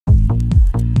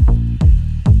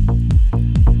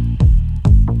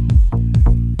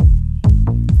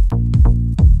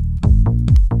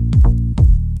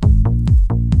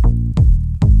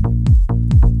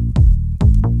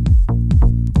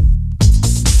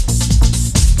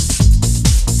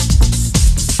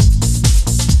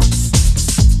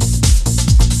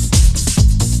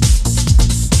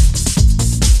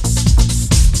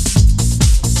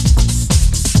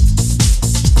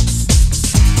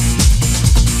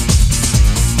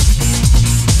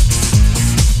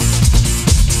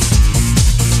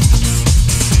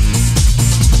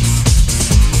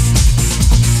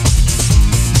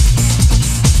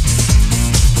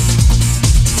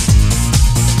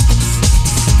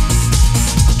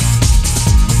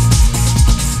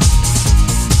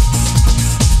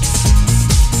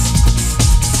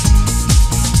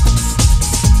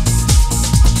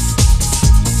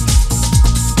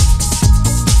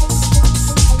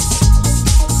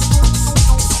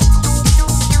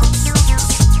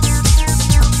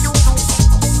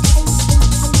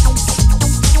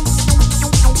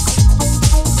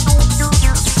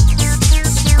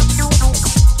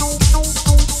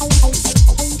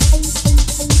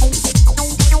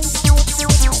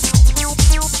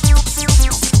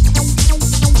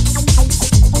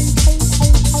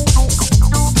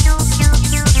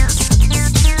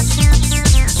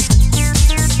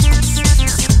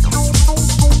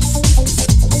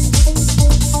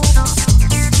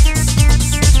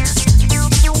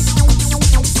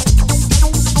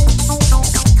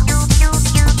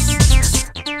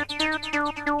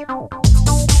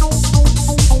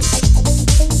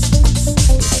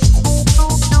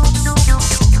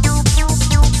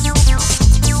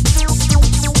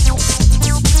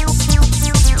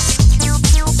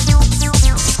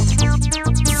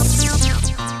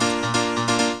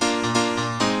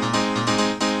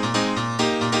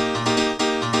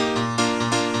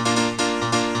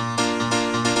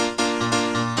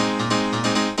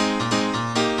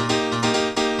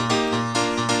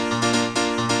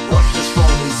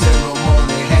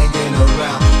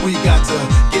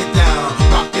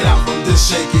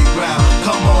shaky ground.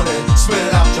 Come on and spread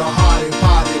out your heart and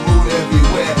party mood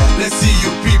everywhere. Let's see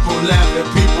you people laughing,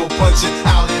 people punching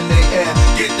out in the air.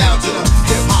 Get down to the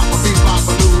hip hop, bebop,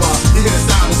 baloo. You hear the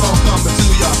sound, it's all coming to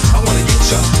ya. I wanna get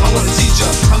ya, I wanna teach ya.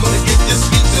 I'm gonna get this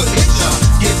beat to hit ya.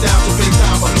 Get down to big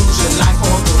time illusion, like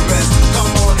all the rest.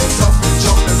 Come on and jump and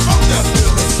jump and fuck that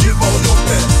feeling. Give all your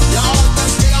best. Y'all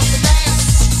just get up and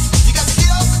dance. You got to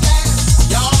get up and dance.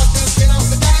 Y'all just get up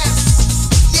and dance.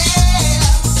 Yeah.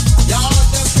 Y'all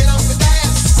just get up and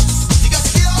dance. You got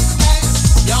to get up and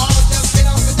dance. Y'all just get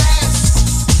up and dance.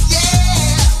 Yeah.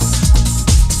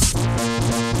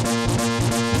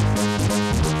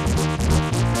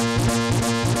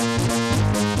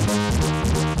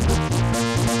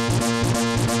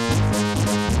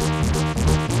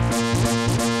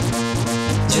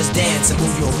 Just dance and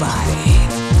move your body.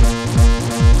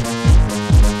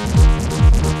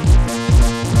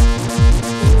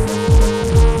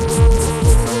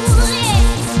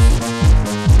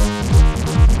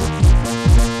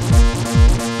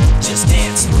 Just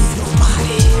dance, move your body.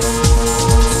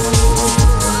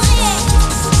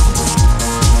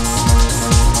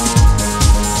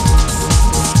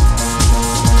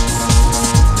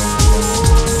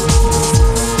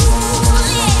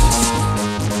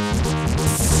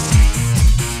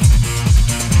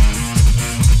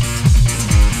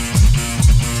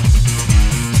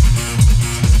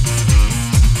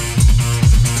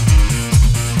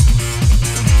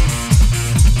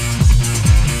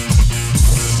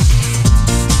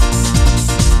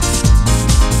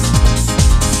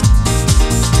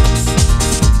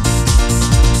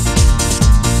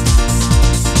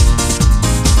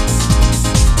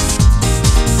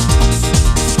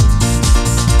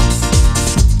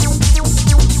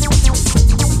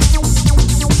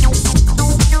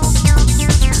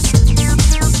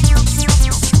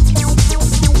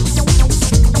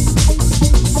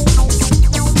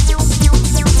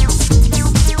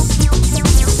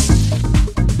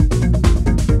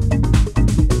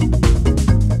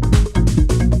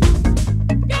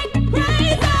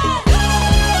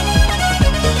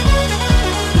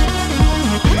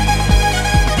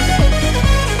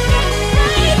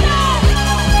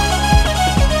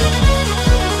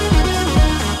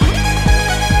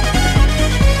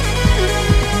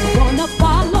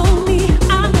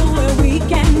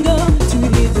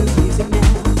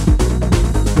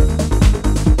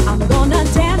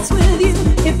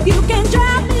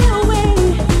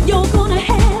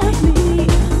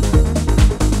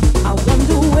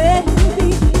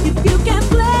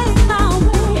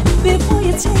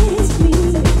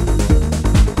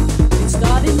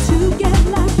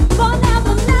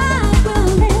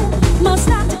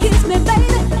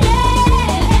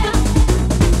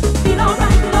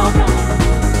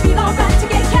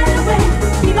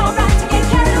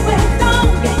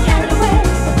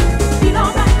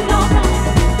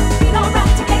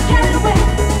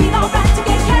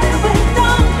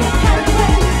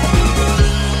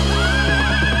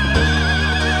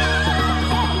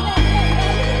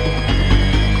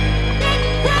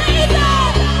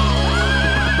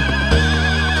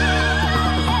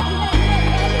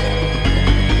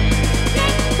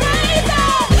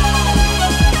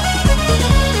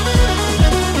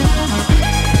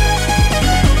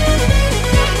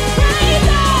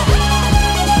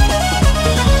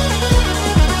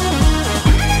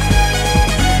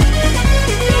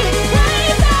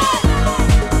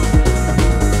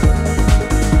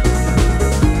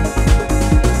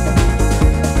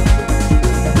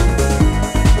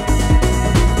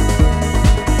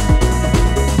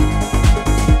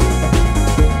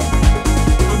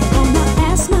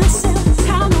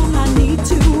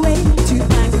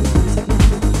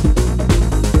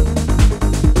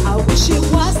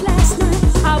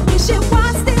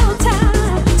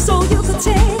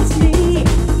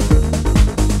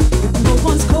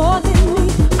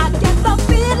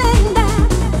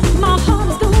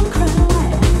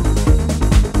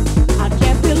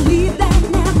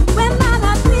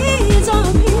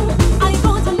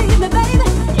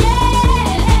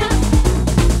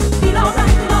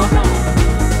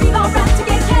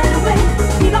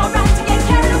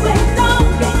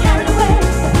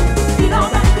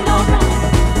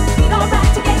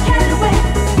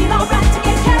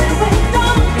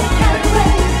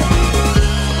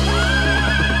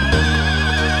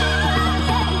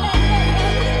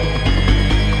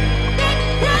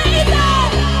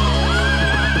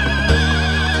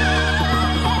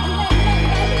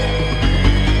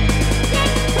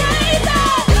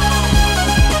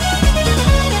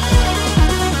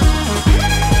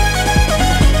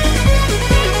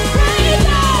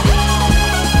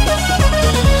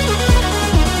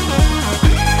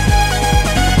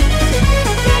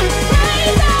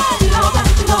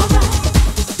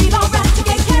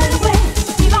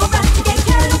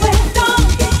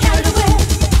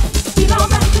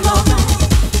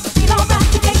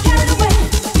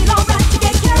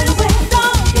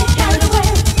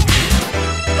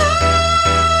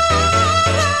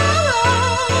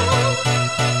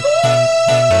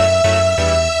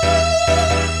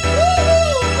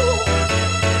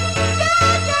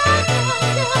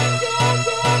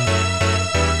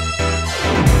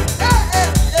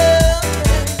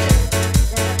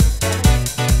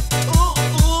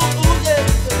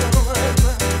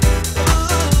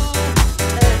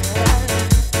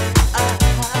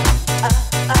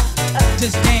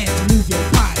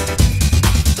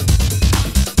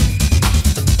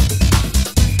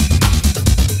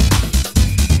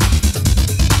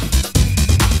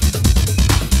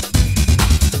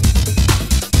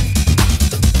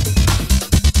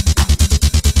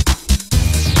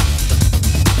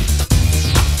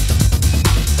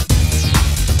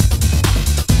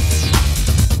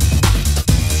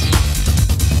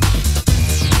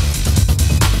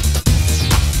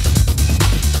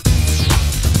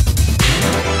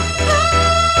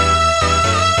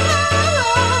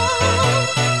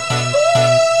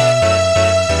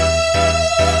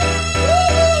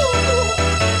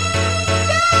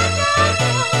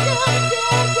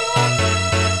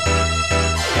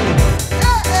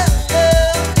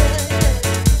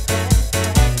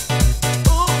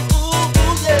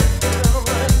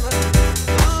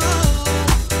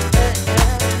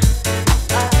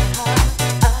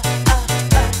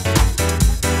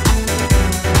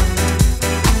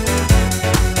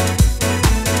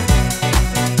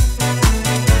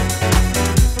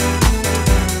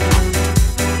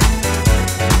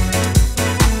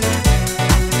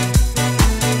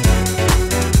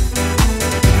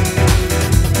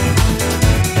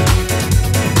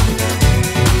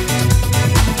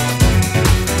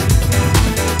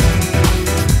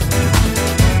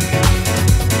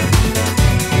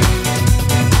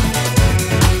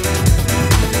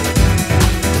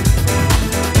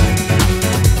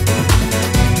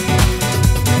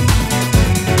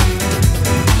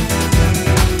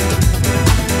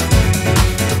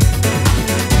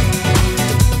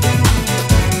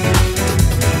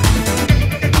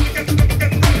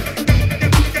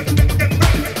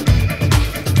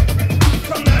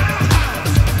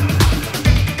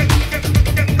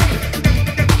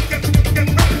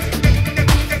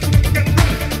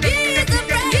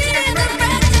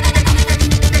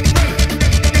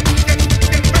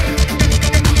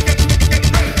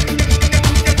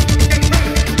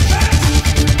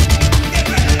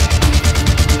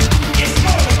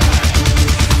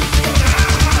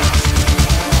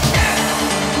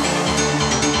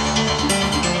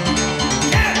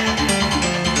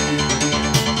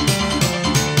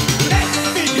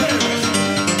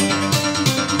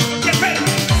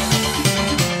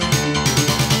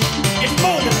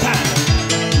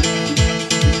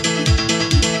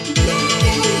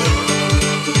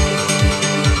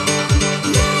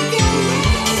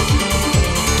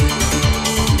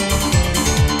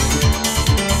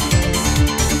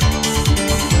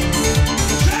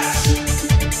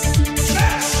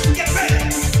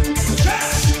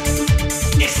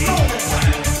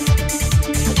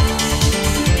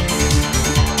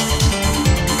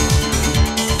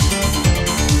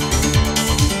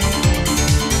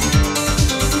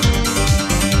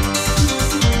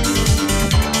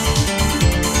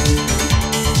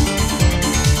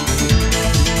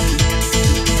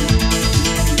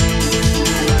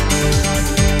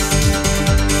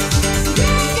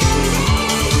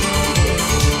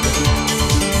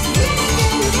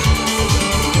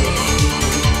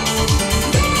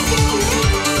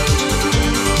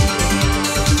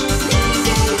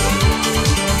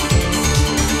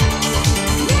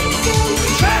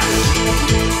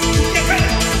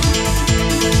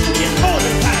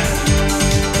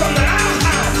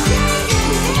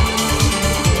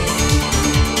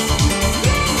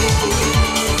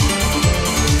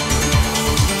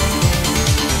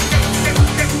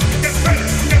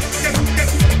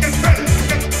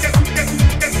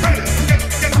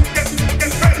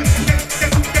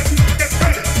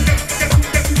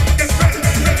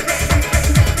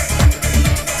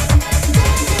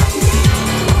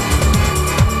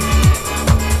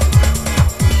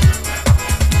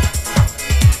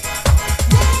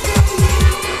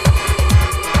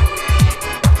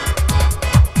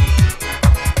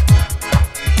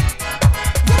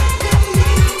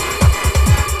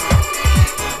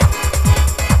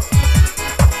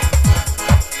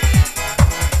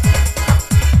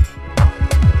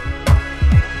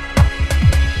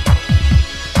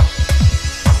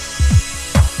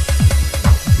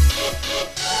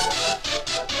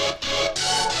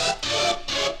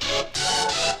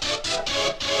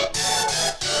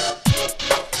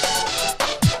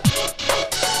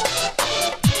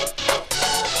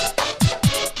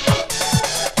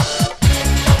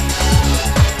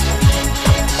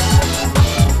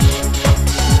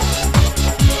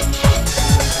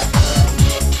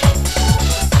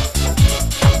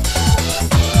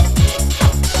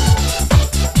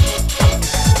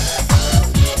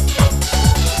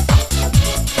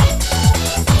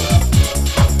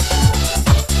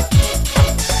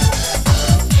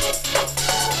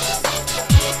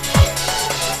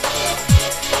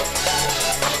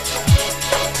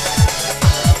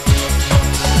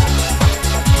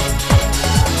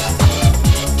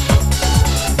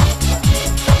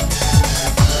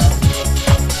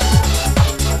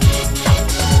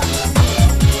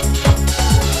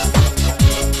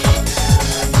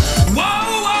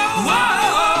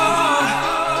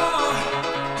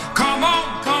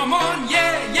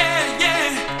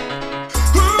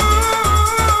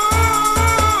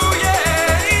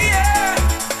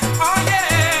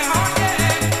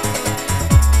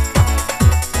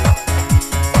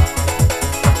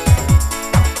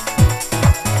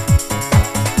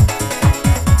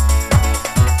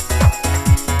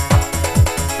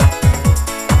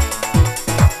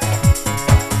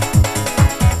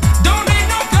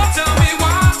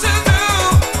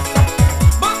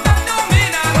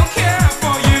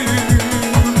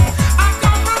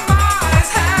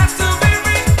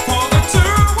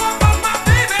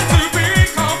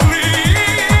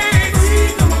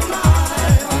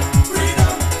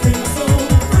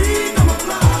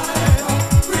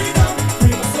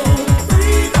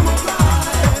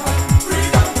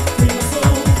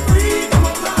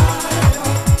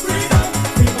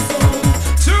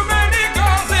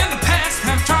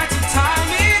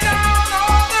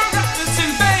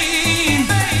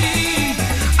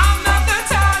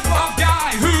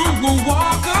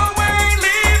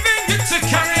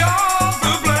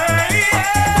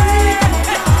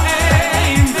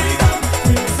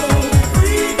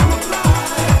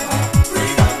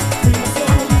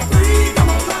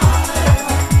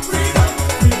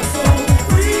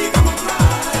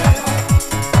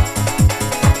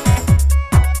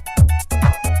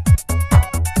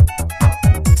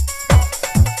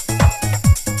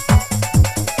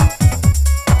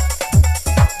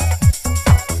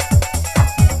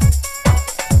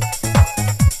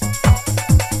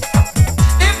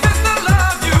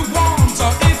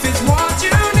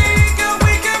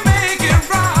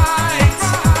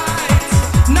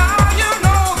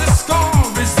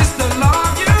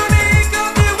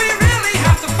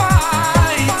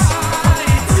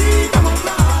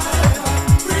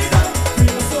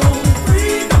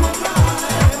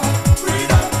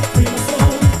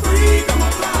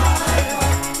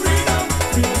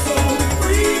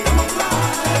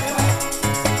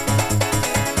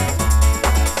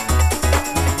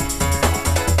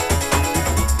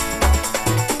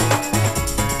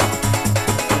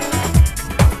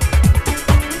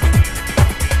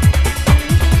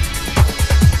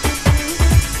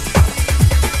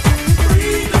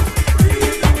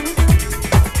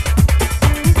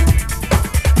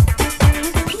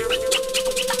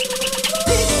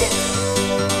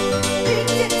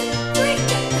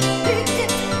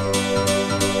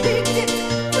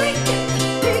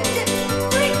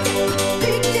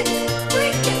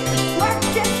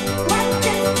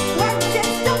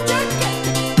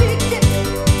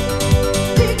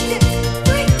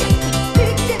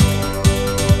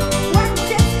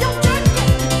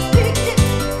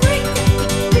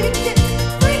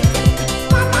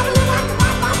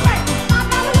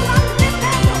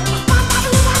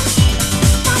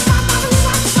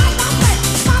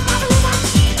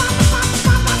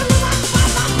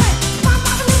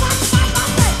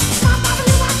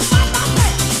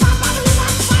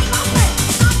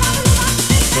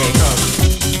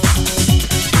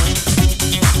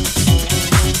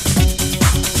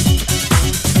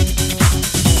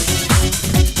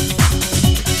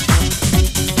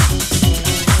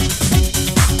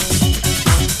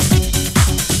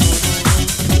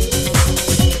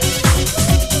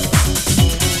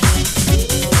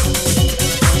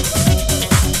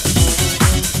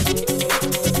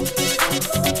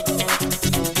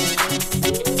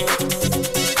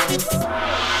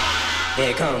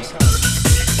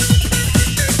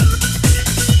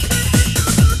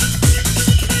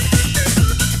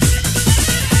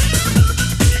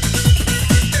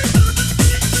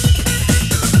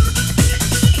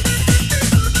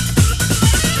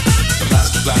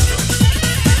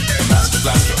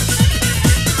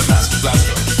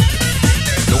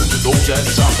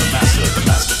 jazz, I'm the master, the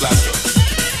master blaster,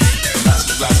 the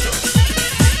master blaster,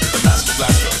 the master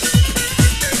blaster.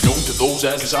 Known to those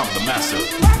as I'm the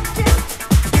master.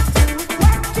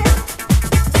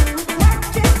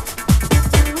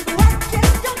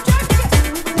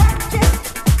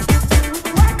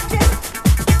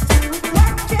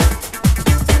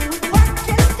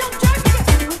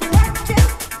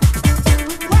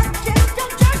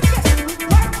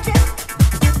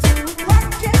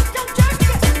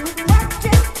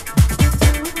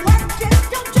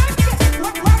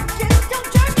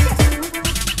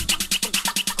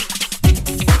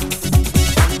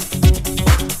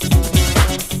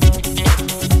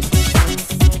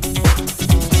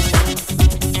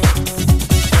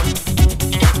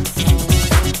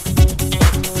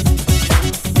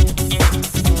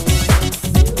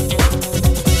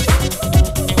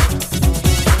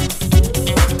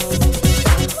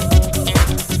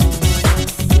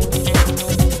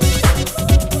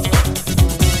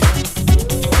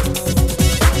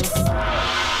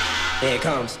 Here it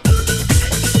comes.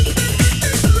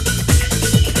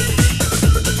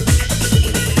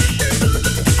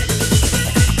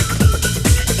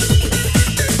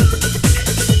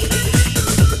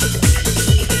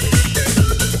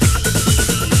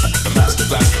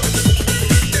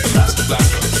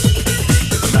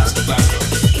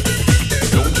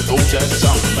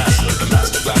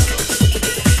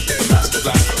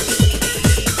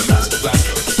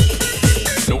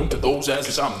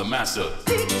 I'm the master.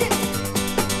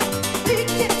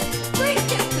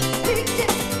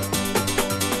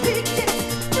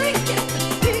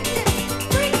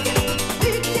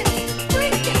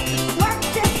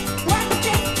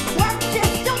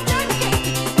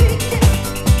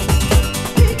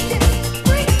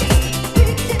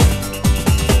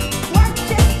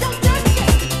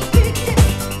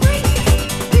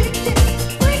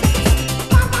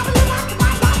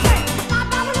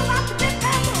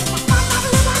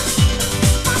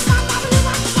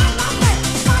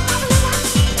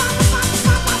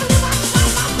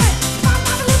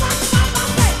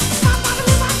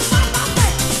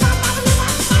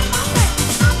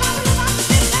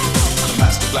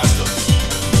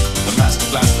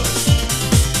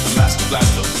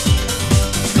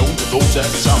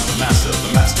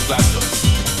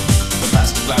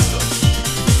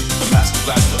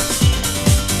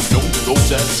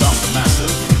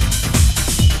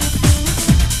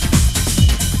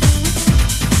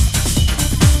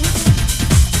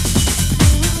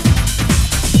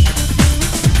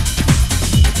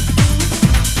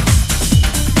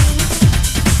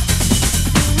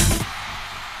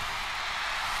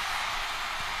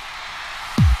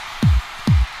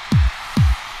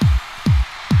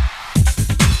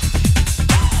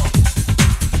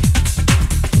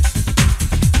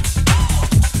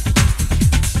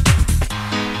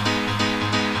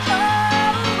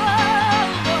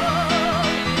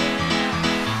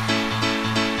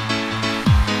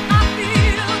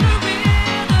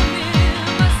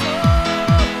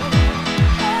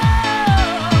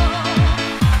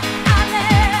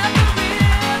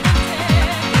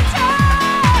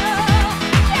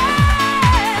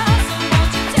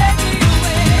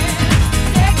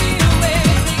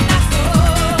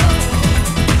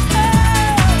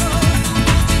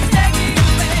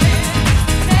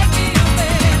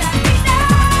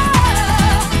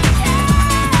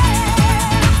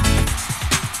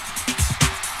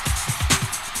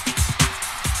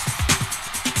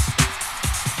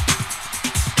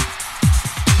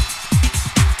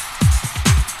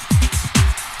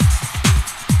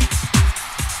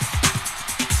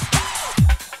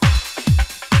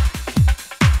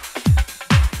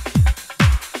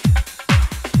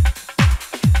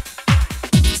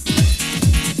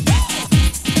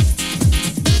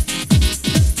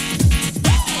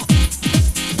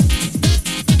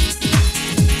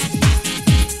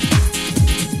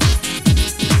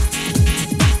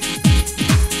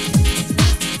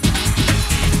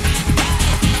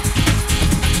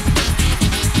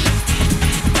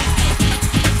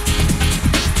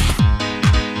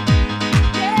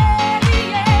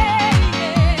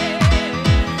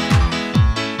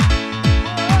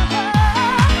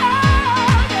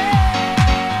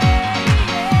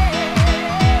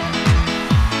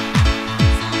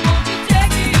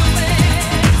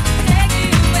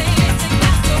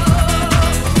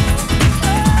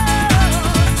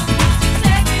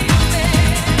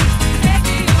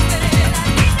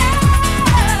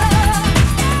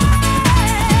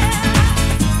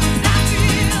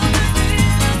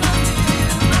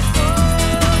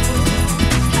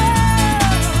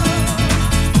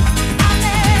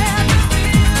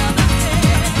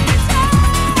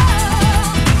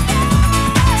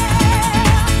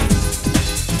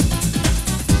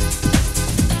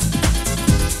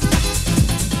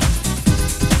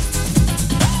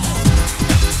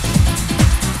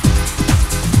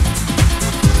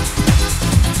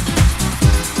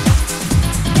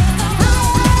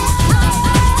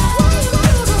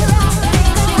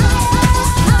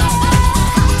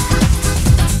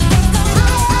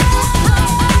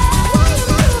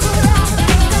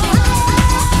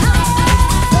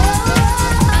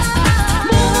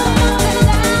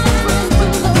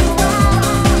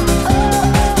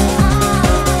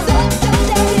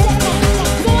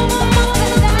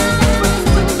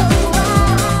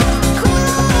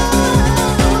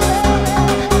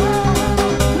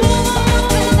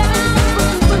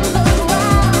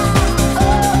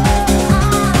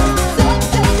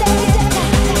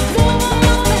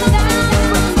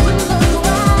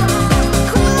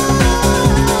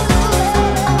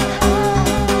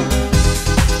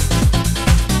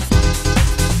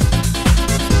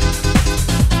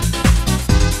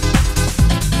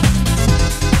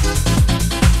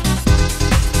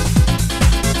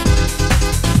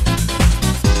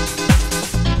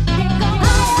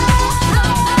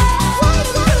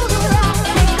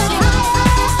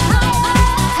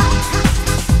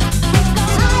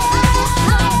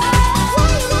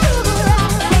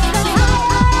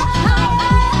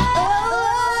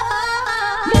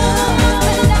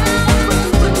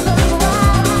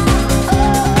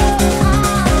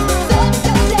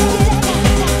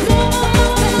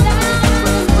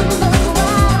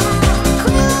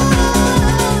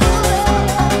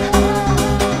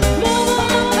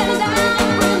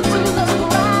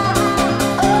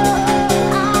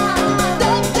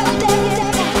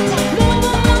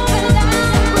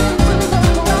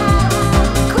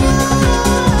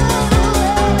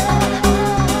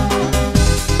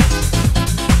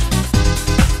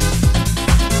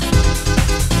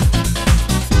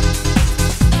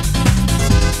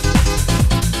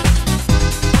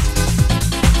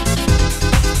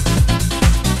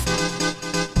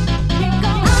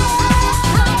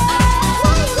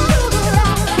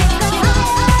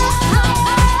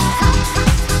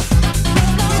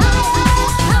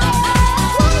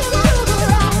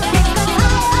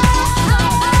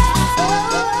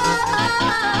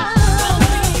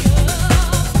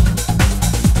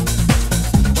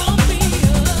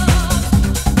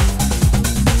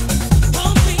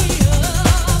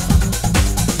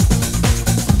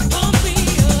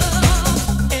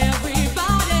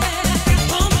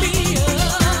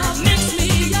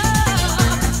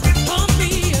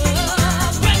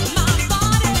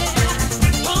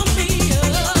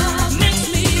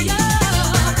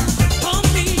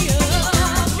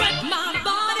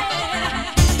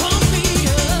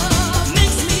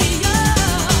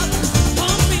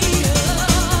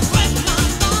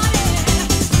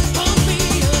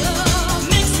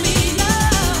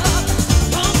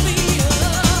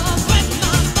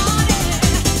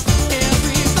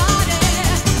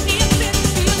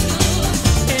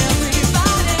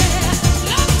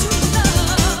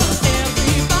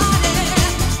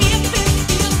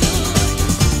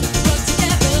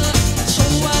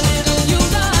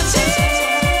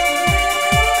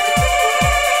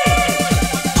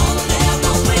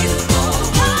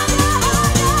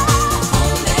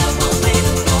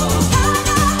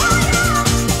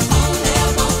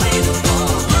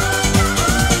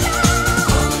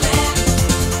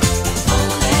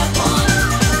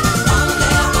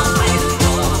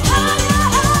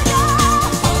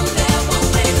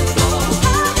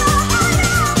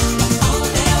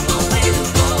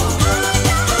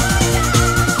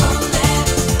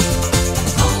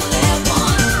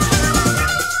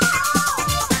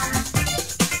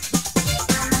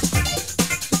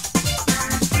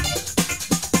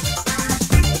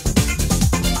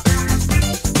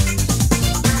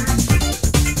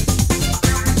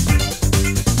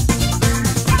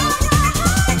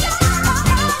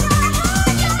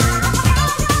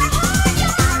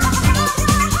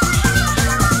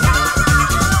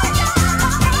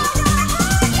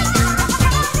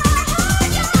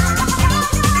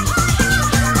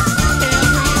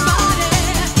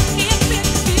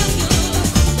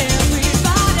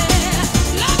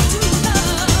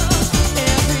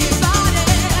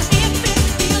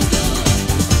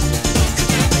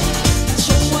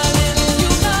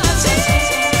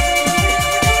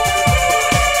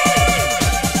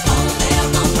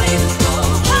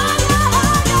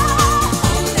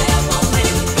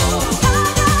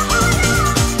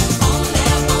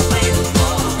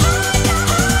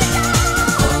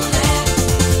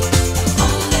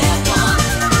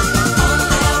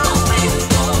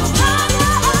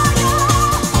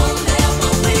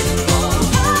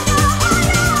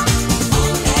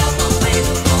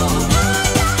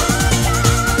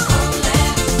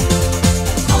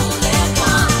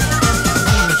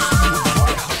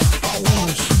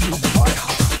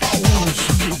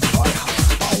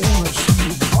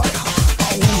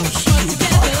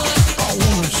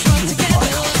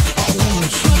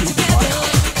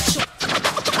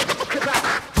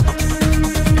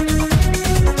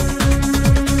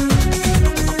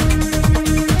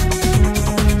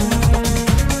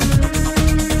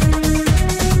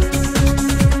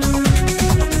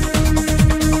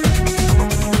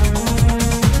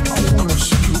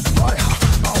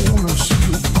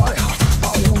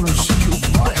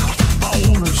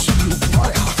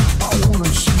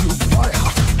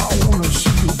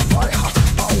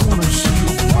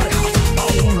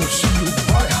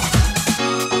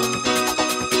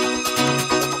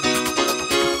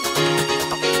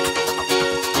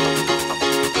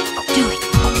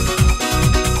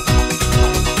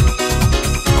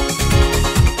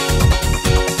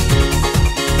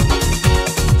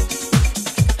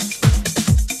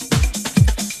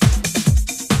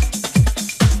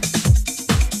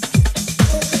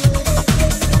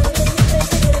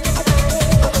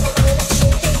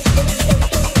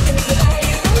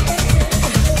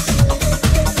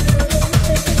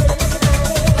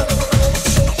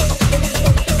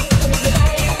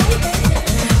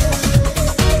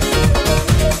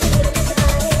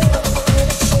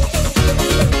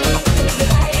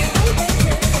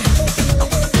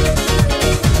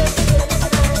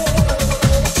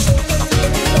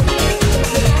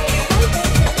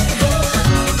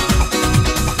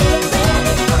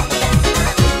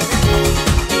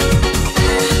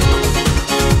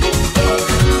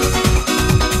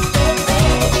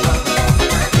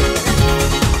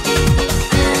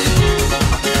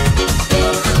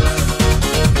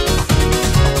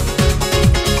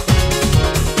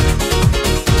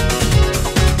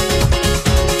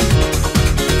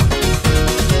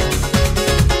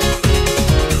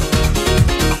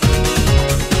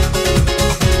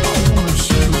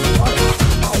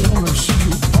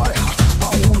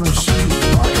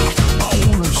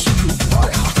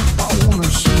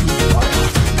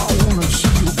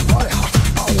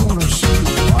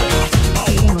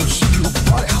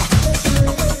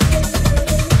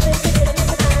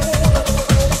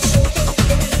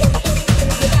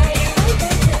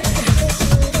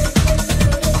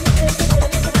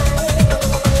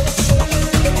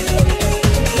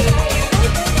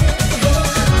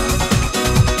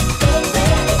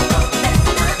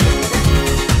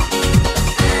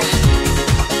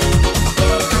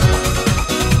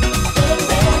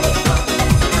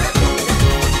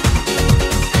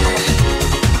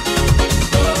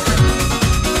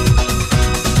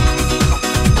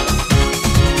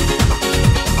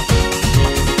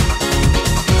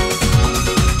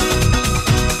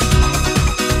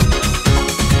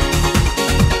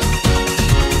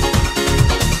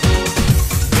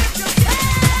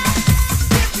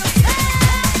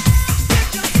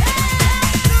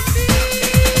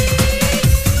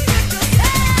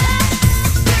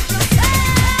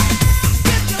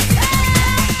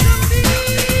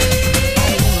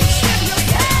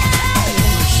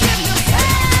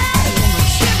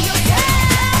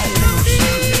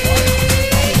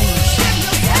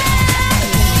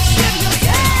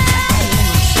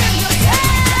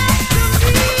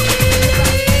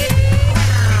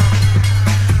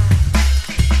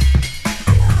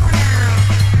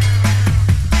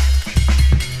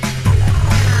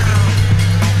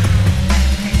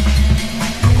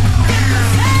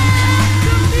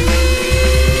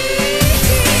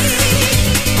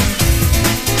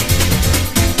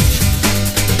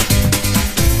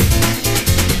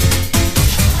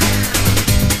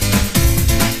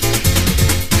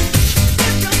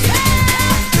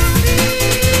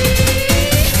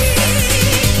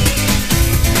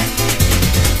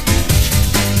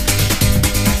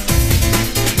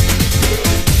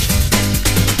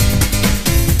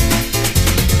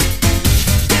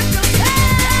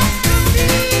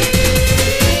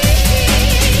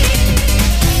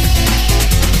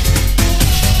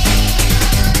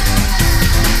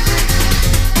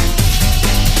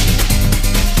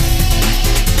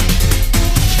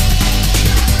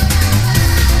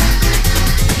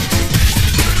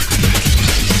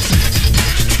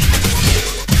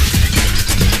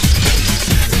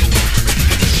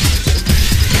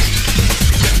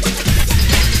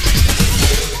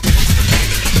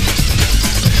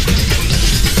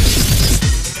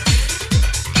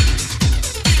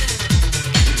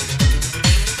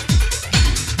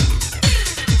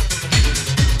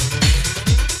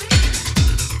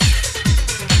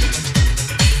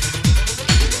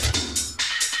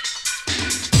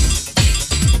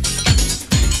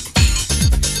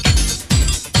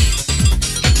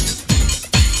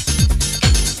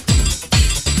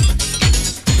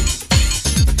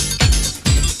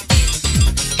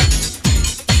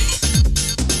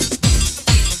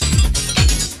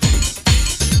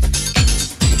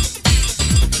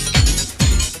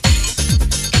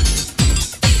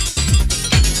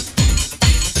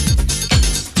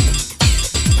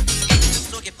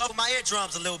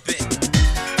 eardrums a little bit.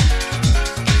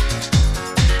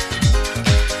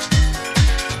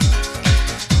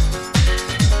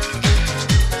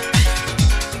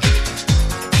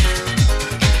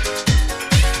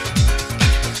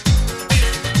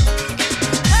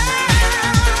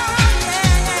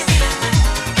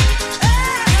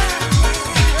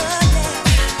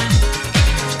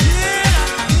 Yeah.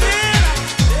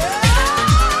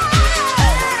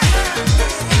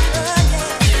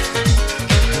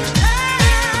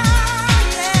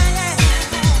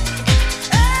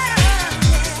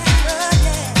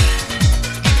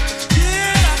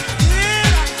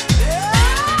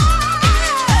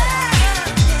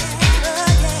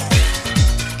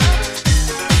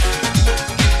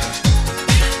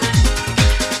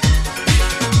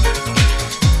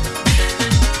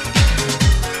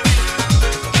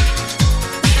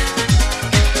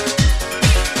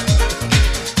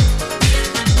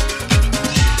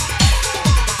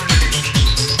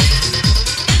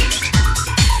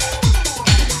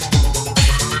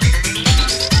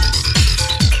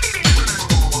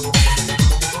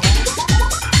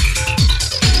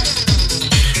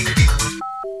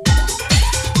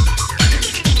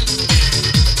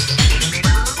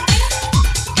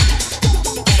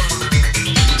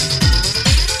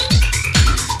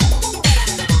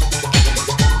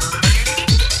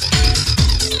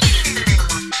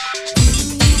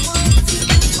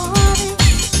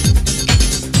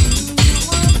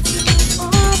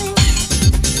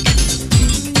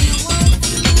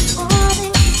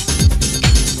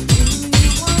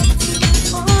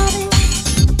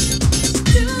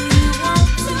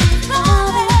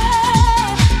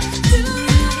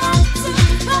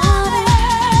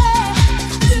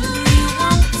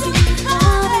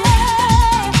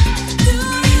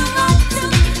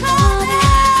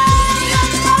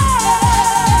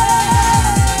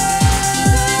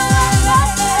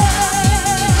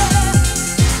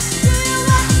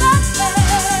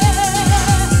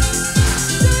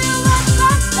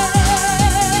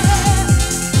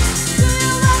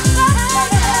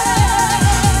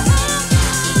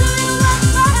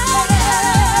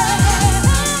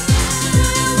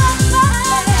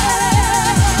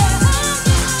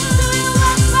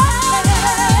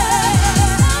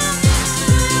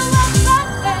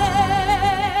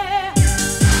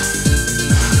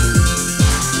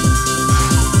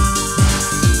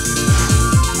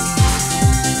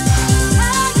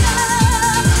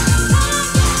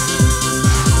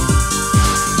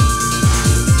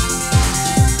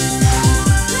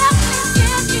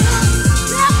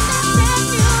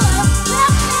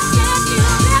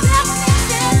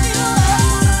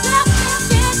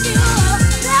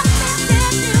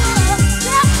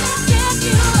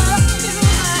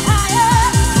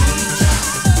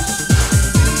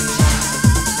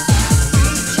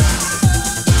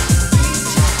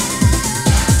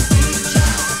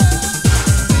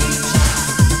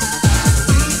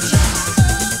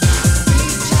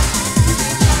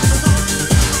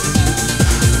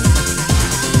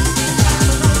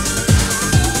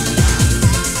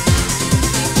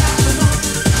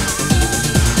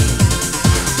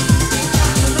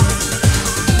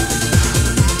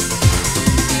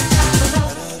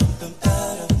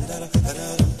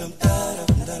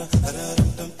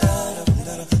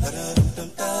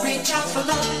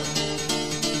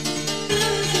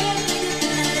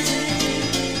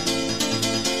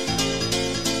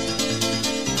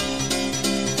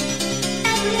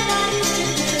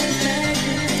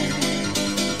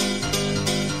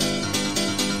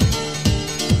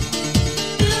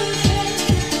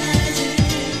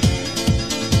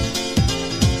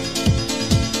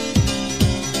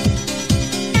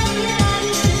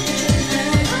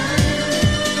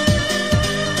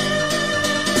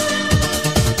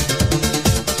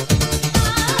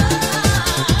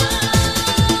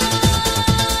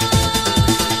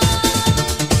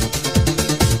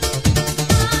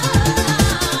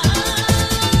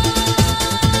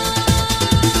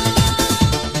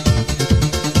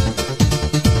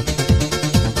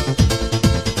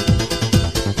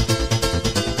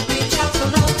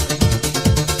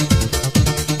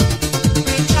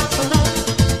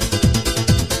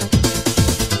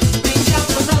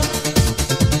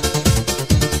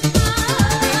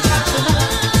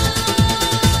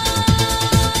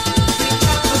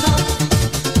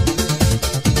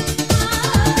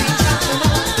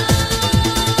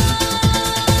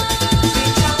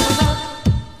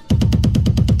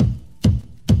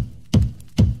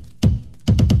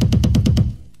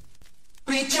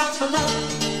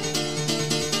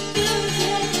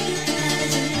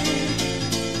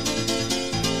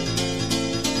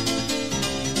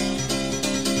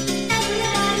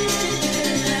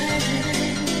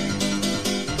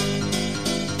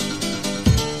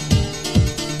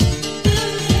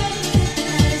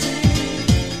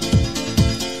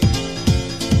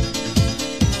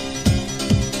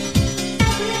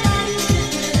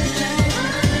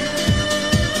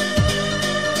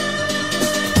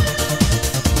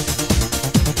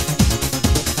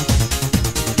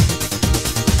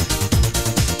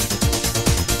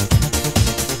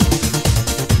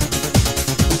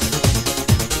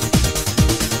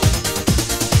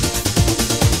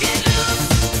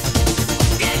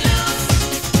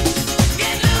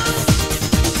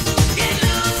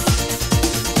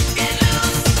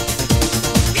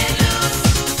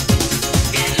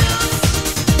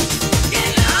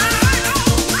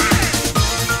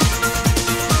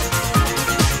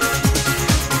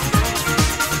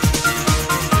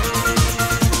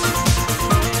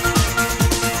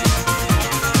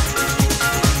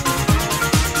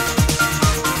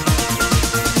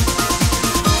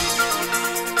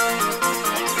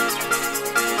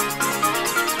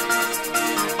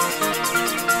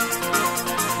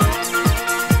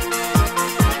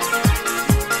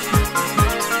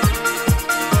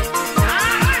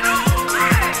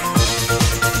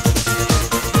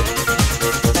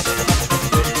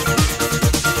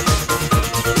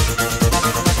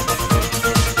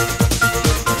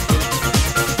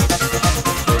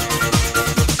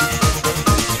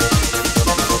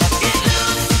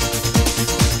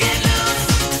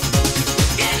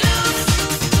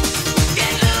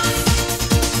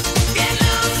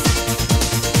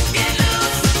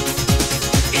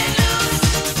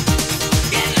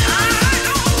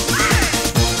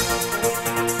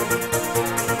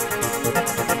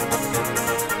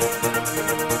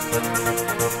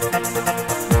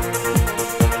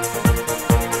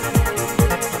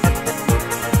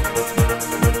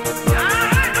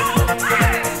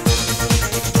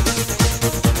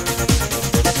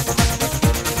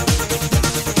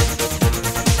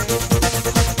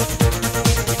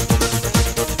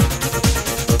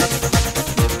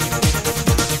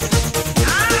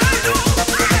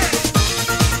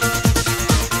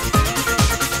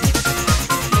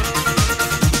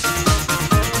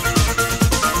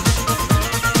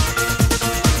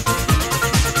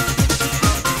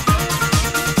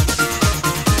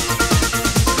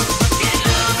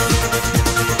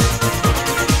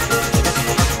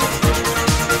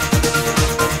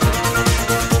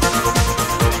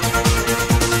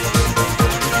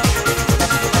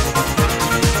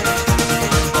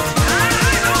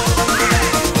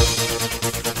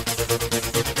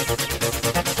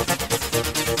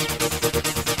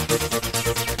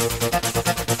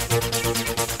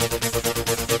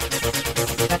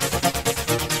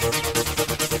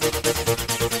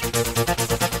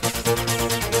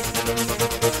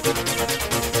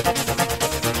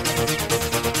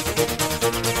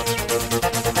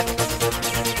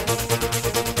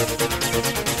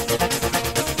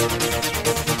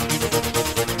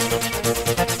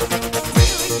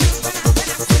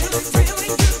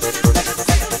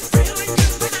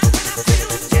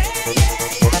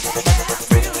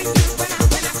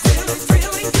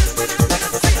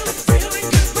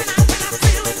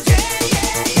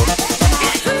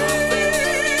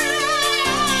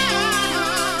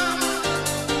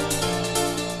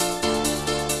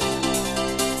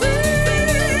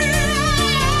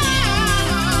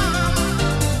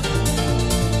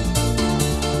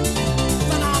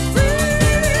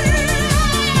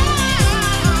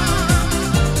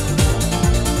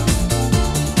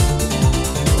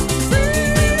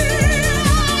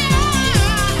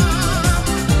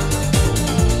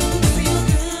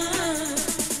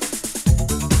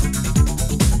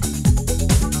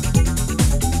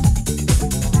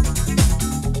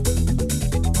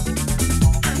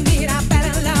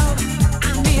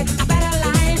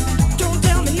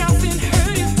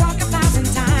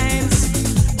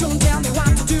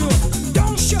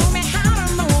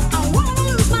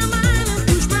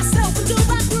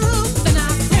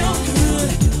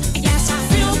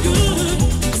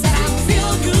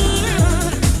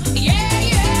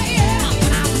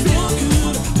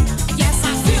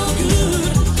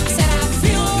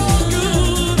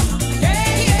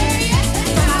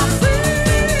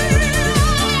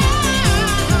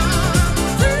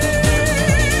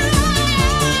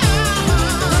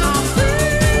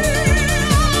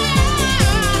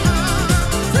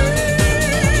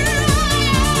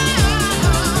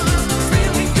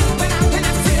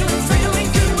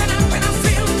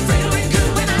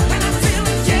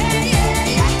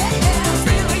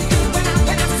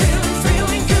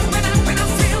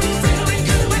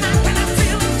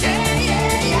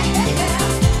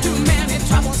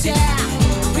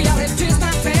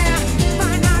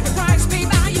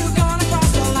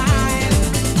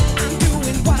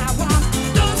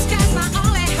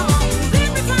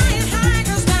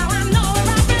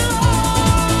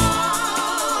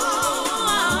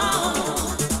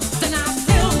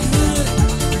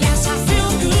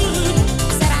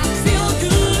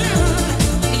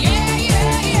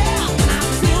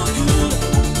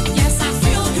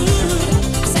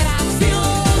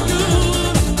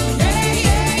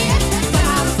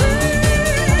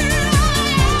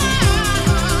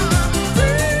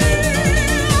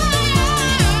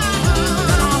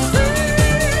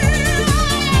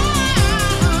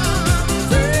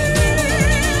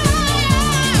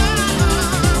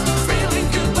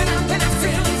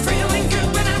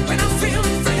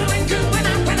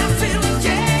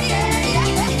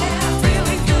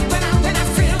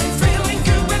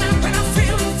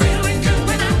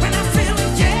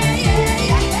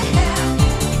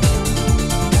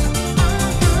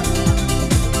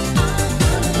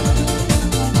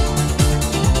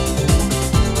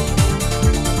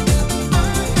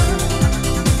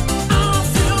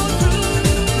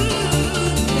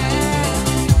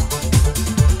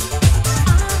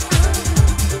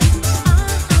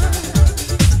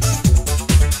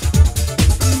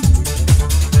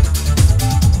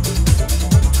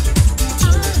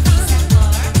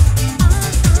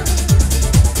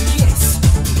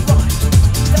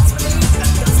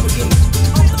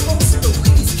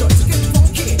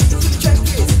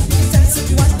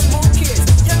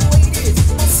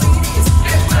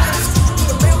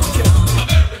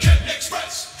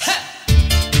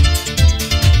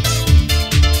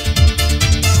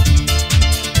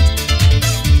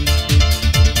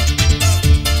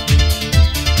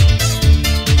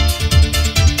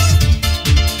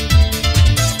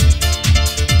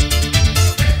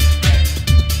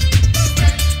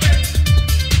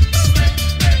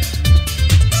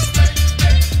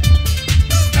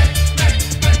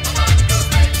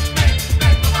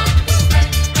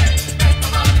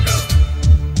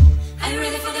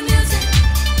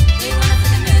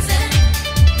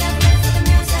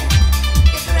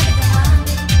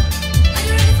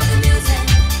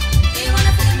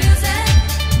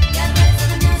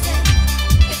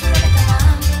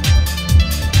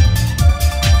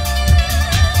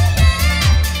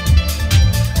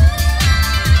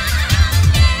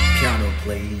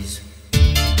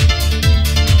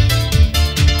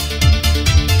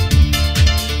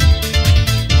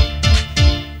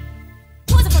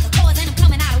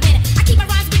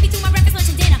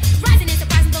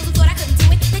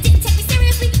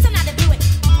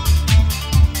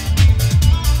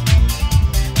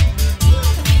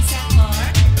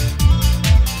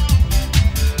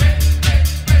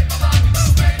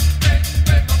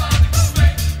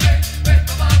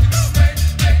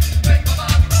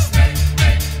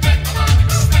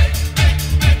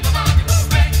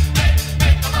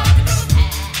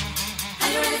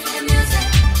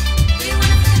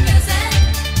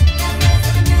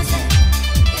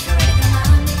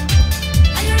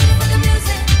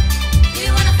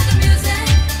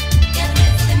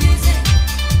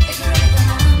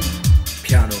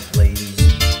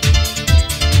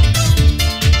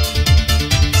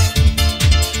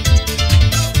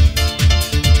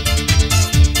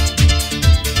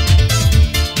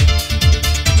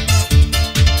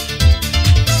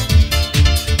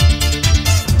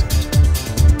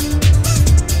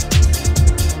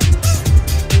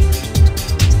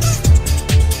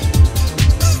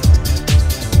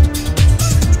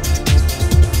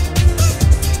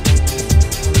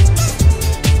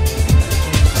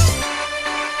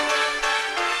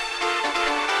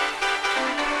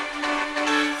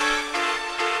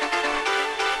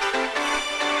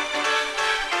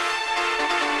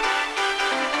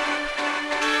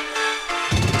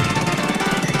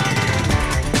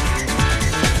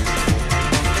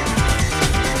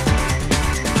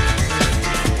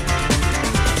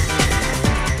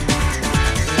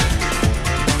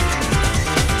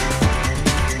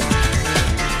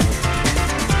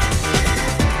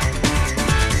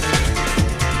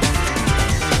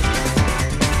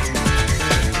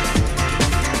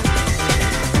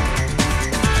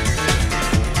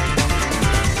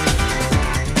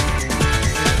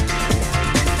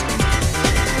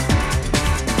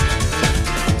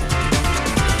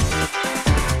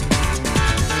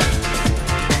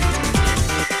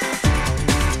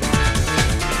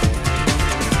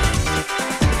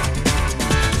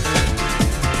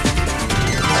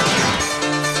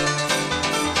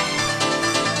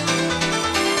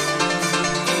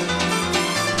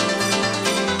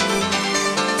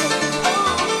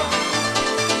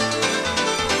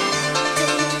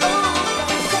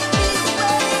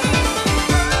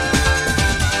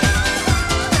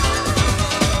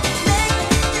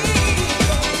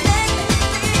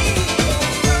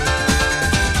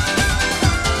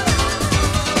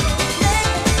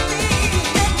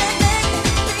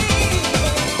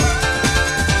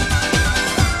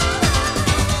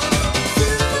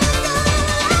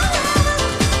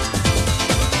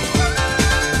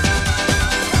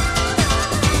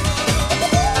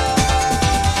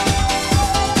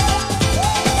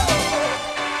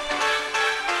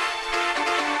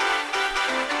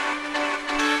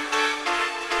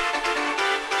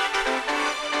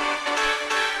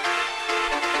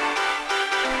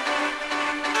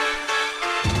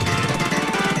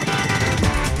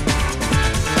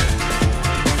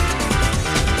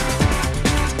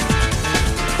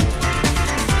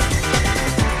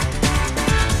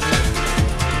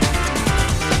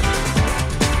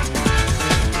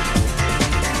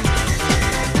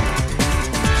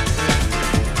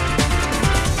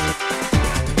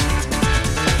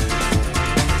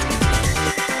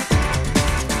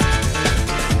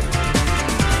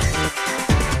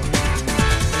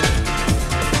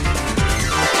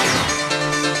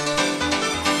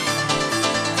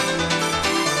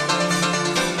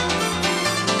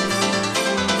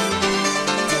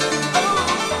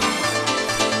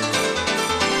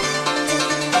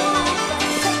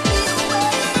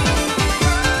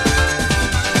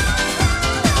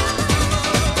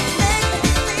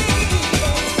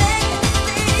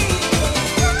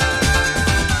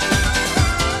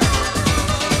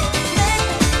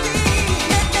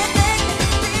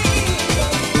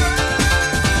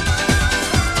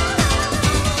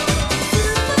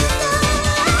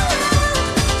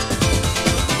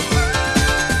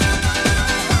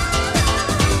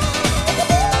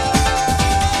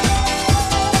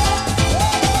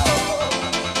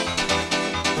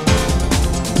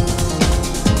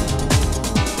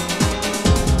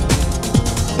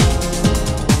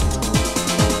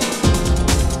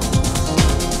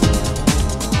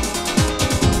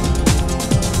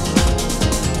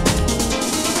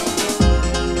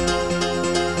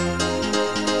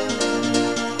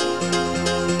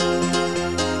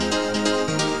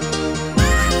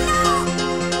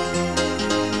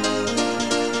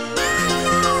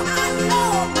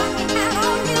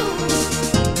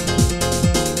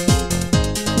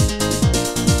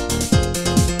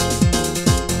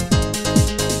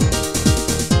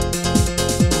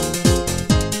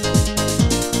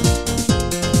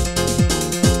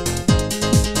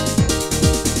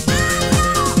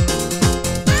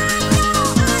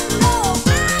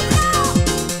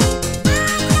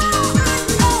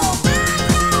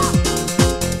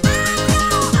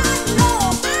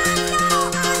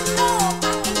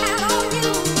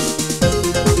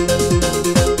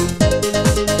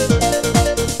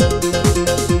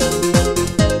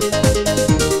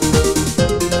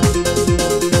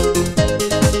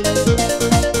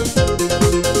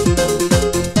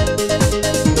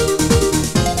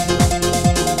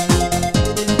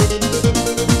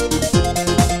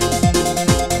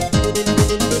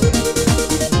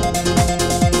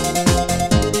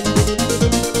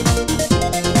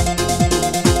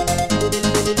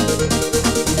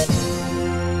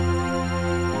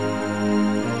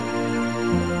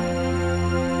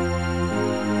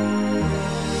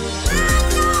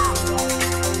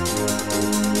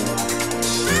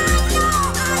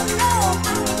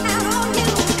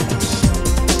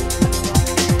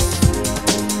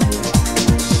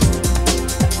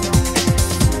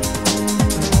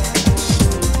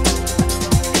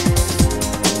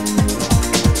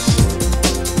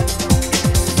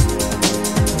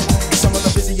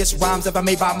 rhymes ever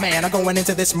made by man are going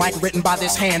into this mic written by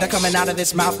this hand, are coming out of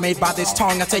this mouth made by this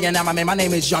tongue. I tell you now, my man, my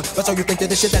name is Young. But so you think that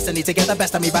this shit destiny to get the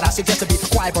best of me, but I suggest to be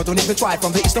quiet, bro. Don't even try it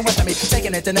from the east and west of me.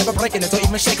 Taking it and never breaking it, or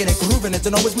even shaking it, grooving it,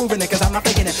 and always moving it, cause I'm not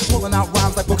faking it. Pulling out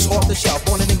rhymes like books off the shelf.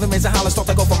 Born in England, raised in Holland, start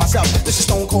to go for myself. This is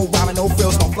stone cold rhyming, no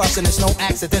frills, no fluffs, and it's no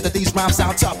accident that these rhymes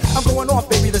sound tough. I'm going off,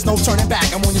 baby, there's no turning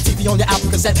back. I'm on your TV, on your album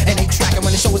cassette, and 8-track. And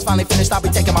when the show is finally finished, I'll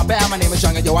be taking my bow. My name is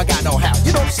Young, and yo, I got no how.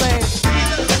 You know what I'm saying?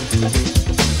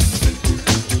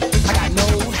 I got no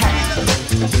how.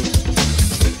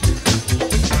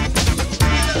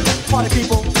 Party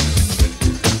people,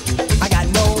 I got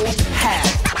no how.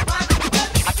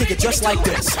 I kick it just like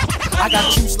this. I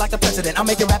got juice like the president. I'm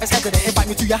making rappers hesitant. Invite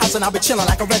me to your house and I'll be chilling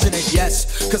like a resident.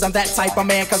 Yes, cause I'm that type of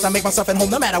man. Cause I make myself at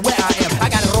home no matter where I am. I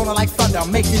got it rolling like thunder,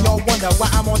 making y'all wonder why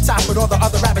I'm on top with all the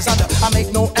other rappers under. I make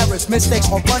no errors, mistakes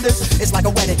or blunders. It's like a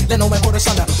wedding, let no man put us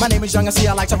under. My name is Young and see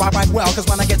I like to rock right well. Cause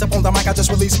when I get up on the mic I just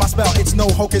release my spell. It's no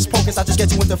hocus pocus, I just get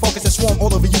you into focus and swarm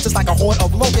all over you just like a horde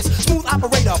of locusts. Smooth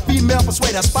operator, female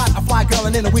persuader, spot a fly girl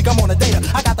and in a week I'm on a data.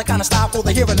 I got the kind of style for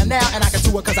the here and the now, and I can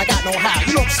do it cause I got no how.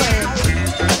 You know what I'm saying?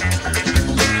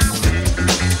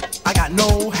 I got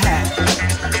no hat.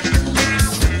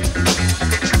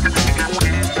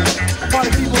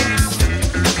 Party people,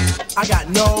 I got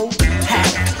no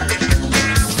hat.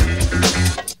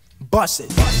 Bust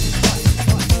it.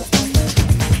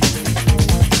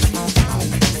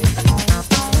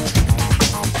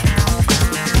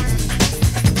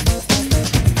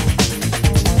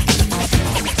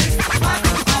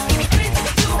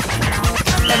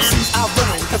 MCs out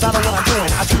ruin, cause I know what I'm doing.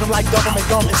 I treat them like government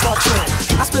gum and start chewing.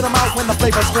 I spit them out when the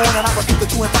flavor's gone, and I repeat the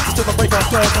two and practice till the break of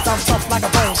dawn. Cause I'm tough like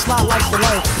a bone, slide like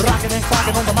Stallone, rocking and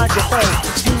clocking on the microphone.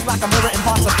 Smooth like a mirror and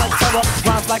hearts of like terror.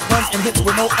 Rhymes like guns and hits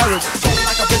with no errors. Floating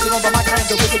like a visit on the mic, I am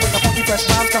the wizard with the funky fresh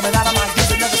rhymes coming out of my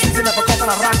gizzard. Never season, never cough,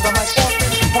 and I rock the mic often.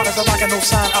 Hard as a rock and no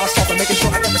sign, I was soft and making sure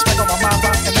I get respect on my mind.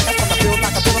 Rock and make us from the build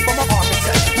like a villain from an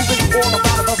architect. Moving all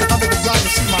around above and under the ground,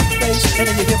 you see my face, and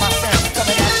then you hear my sound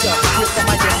coming at ya. With the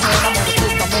mic in hand, I'm gonna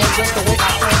take my man just the way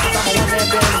I am. Cause I'm a one-man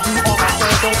band and you are my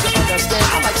fan, don't you understand?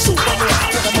 I'm like Superman,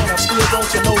 you're the man of steel,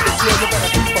 don't you know the deal? You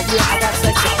better be for real, I got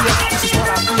sex appeal. This is what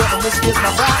I feel, and this is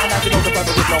my ride, and I can know the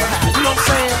brother with no high. You know what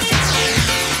I'm saying?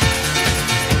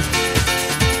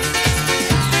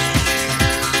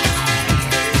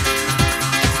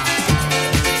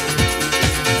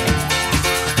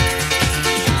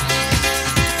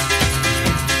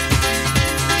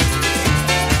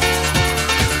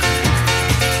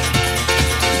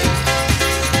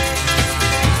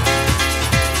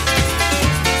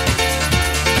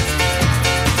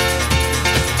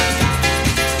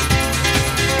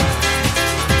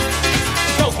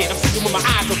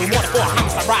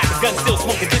 Gun still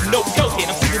smoking, didn't know joking.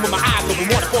 I'm sleeping with my eyes open,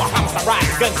 wanted for a homicide ride.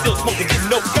 The gun still smoking, didn't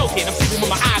know joking. I'm sleeping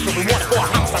with my eyes open, wanted for a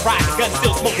homicide ride. The gun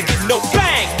still smoking, didn't know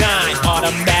bang 9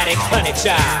 automatic honey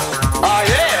child. Oh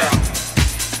yeah.